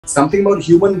Something about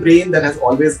human brain that has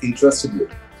always interested you.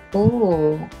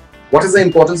 Oh. What is the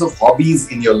importance of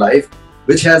hobbies in your life?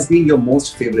 Which has been your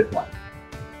most favorite one?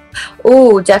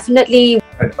 Oh, definitely.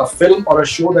 A film or a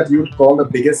show that you would call the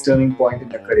biggest turning point in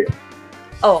your career?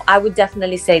 Oh, I would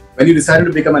definitely say. When you decided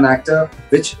to become an actor,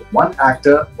 which one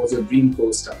actor was your dream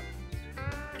co-star?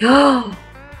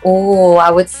 Oh,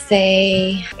 I would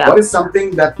say. What is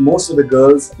something that most of the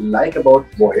girls like about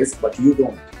boys but you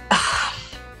don't?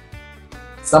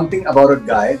 Something about a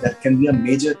guy that can be a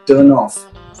major turn-off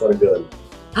for a girl.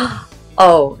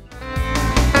 Oh.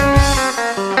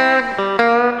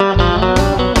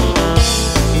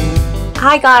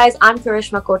 Hi guys, I'm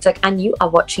Karishma Kotak and you are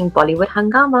watching Bollywood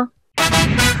Hungama.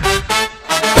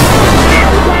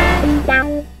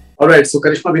 Alright, so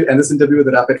Karishma, we'll end this interview with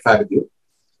a rapid fire with you.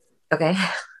 Okay.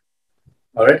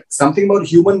 Alright, something about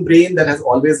human brain that has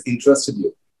always interested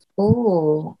you.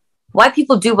 Oh. Why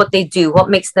people do what they do, what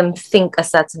makes them think a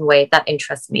certain way, that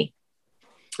interests me.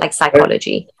 Like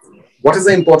psychology. Right. What is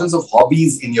the importance of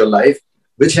hobbies in your life?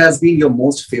 Which has been your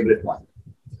most favorite one?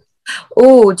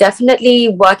 Oh, definitely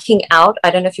working out.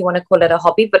 I don't know if you want to call it a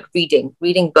hobby, but reading.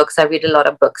 Reading books. I read a lot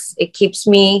of books. It keeps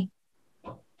me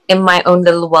in my own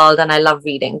little world and I love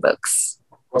reading books.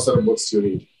 What sort of books do you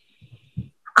read?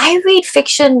 I read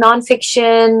fiction,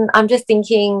 non-fiction. I'm just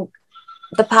thinking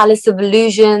The Palace of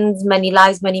Illusions, Many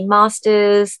Lives, Many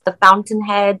Masters, The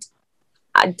Fountainhead.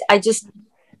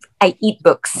 I eat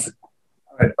books.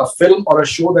 Right. A film or a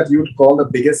show that you would call the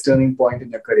biggest turning point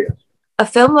in your career? A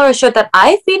film or a show that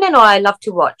I've been in or I love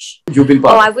to watch? You've been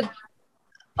part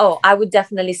of. I would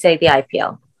definitely say the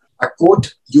IPL. A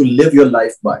quote you live your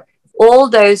life by? All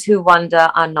those who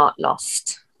wander are not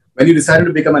lost. When you decided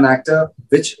to become an actor,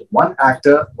 which one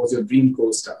actor was your dream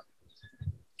co-star?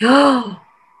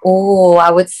 Oh,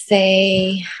 I would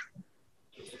say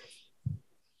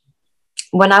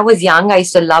when I was young, I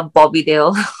used to love Bobby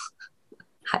Deol.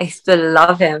 I used to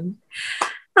love him.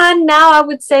 And now I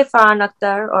would say Farhan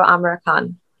Akhtar or Aamir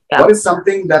Khan. Yeah. What is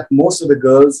something that most of the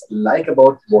girls like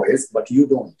about boys, but you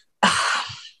don't?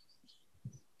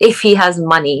 If he has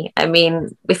money. I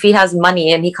mean, if he has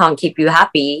money and he can't keep you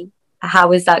happy,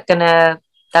 how is that that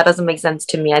doesn't make sense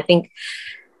to me.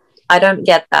 I don't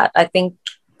get that. I think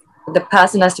the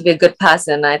person has to be a good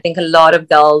person. I think a lot of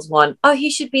girls want, oh, he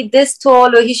should be this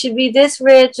tall or he should be this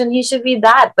rich and he should be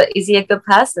that. But is he a good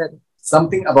person?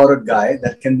 Something about a guy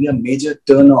that can be a major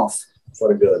turn-off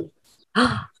for a girl.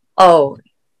 Oh,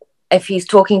 if he's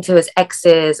talking to his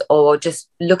exes or just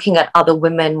looking at other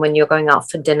women when you're going out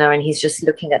for dinner and he's just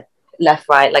looking at left,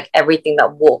 right, like everything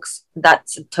that walks,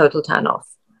 that's a total turn-off.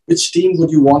 Which team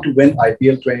would you want to win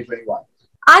IPL 2021?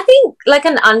 I think like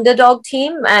an underdog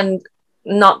team and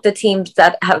not the team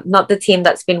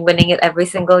that's been winning it every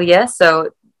single year. So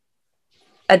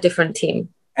a different team.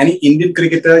 Any Indian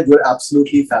cricketer you're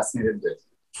absolutely fascinated with?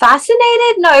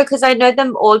 Fascinated? No, because I know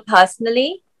them all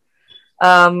personally.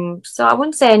 So I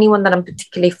wouldn't say anyone that I'm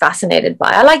particularly fascinated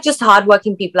by. I like just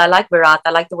hardworking people. I like Virat. I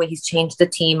like the way he's changed the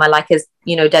team. I like his,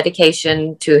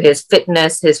 dedication to his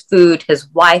fitness, his food, his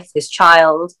wife, his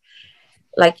child.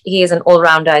 Like he is an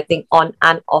all-rounder, I think, on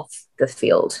and off the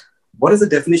field. What is the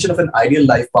definition of an ideal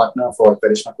life partner for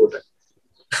Karishma Kotak?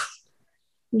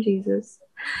 Jesus.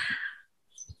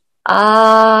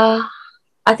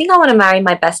 I think I want to marry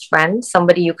my best friend,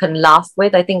 somebody you can laugh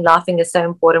with. I think laughing is so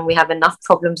important. We have enough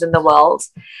problems in the world.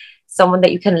 Someone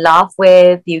that you can laugh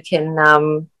with, you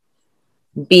can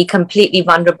be completely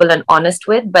vulnerable and honest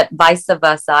with, but vice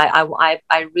versa.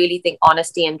 I really think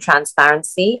honesty and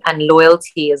transparency and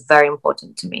loyalty is very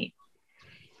important to me.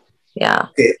 Yeah.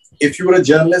 Okay. If you were a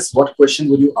journalist, what question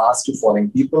would you ask to foreign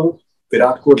people?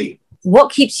 Virat Kohli.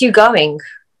 What keeps you going?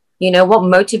 What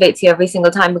motivates you every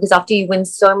single time? Because after you win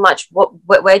so much,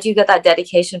 where do you get that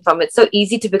dedication from? It's so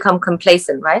easy to become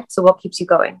complacent, right? So what keeps you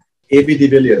going? AB de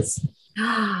Villiers.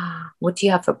 What do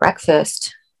you have for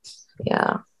breakfast?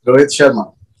 Yeah. Rohit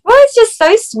Sharma. Well, it's just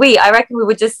so sweet. I reckon we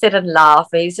would just sit and laugh.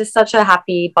 He's just such a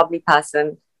happy, bubbly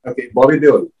person. Okay. Bobby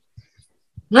Deol.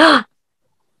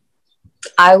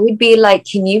 I would be like,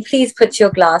 can you please put your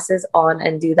glasses on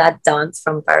and do that dance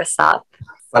from Barsat?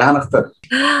 Farhan Akhtar.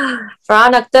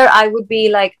 Farhan Akhtar, I would be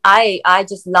like, I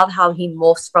just love how he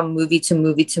morphs from movie to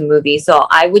movie to movie. So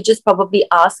I would just probably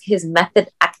ask his method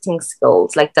acting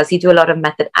skills. Like, does he do a lot of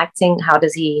method acting? How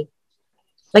does he,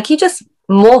 like, he just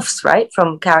morphs, right?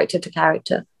 From character to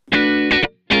character.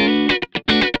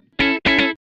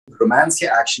 Romance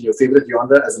or action, your favorite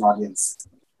genre as an audience?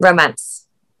 Romance.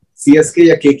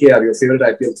 CSK or KKR, your favorite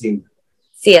IPL team?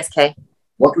 CSK.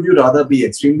 What would you rather be,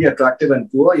 extremely attractive and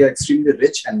poor, or extremely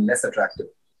rich and less attractive?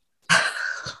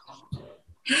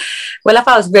 Well, if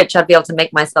I was rich, I'd be able to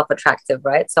make myself attractive,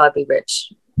 right? So I'd be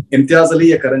rich. Imtiaz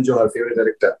Ali or Karan Johar, favorite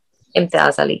director?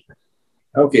 Imtiaz Ali.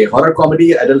 Okay, horror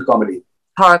comedy, adult comedy.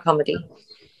 Horror comedy.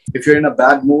 If you're in a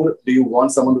bad mood, do you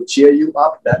want someone to cheer you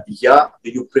up?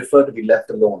 Do you prefer to be left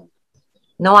alone?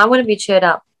 No, I want to be cheered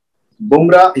up.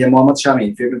 Bumrah or Mohammad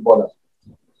Shami, favorite bowler?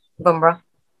 Bumrah.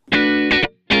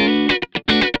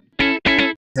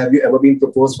 Have you ever been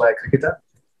proposed by a cricketer?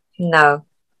 No.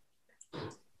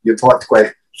 You thought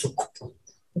quite.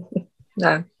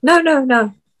 No.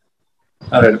 No.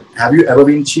 All right. Have you ever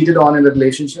been cheated on in a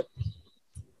relationship?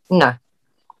 No.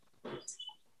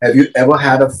 Have you ever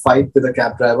had a fight with a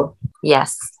cab driver?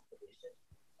 Yes.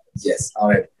 Yes. All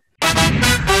right.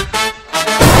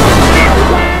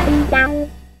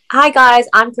 Hi guys,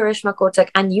 I'm Karishma Kotak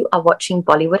and you are watching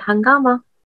Bollywood Hungama.